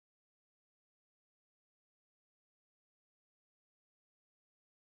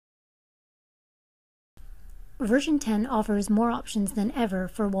Version 10 offers more options than ever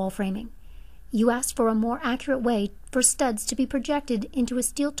for wall framing. You asked for a more accurate way for studs to be projected into a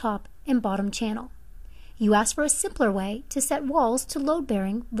steel top and bottom channel. You asked for a simpler way to set walls to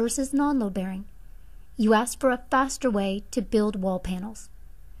load-bearing versus non-load-bearing. You asked for a faster way to build wall panels.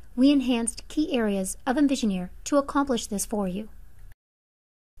 We enhanced key areas of Envisioneer to accomplish this for you.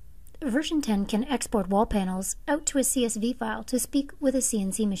 Version 10 can export wall panels out to a CSV file to speak with a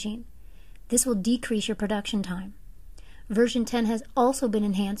CNC machine. This will decrease your production time. Version 10 has also been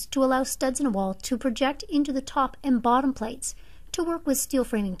enhanced to allow studs in a wall to project into the top and bottom plates to work with steel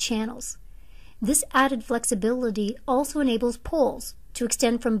framing channels. This added flexibility also enables poles to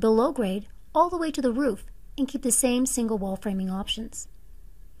extend from below grade all the way to the roof and keep the same single wall framing options.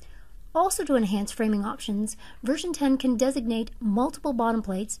 Also, to enhance framing options, version 10 can designate multiple bottom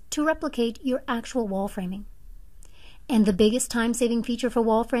plates to replicate your actual wall framing. And the biggest time-saving feature for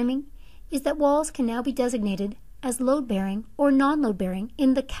wall framing is that walls can now be designated as load-bearing or non-load-bearing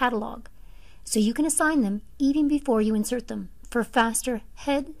in the catalog, so you can assign them even before you insert them for faster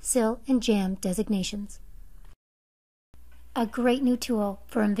head, sill, and jamb designations. A great new tool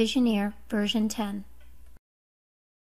for Envisioneer version 10.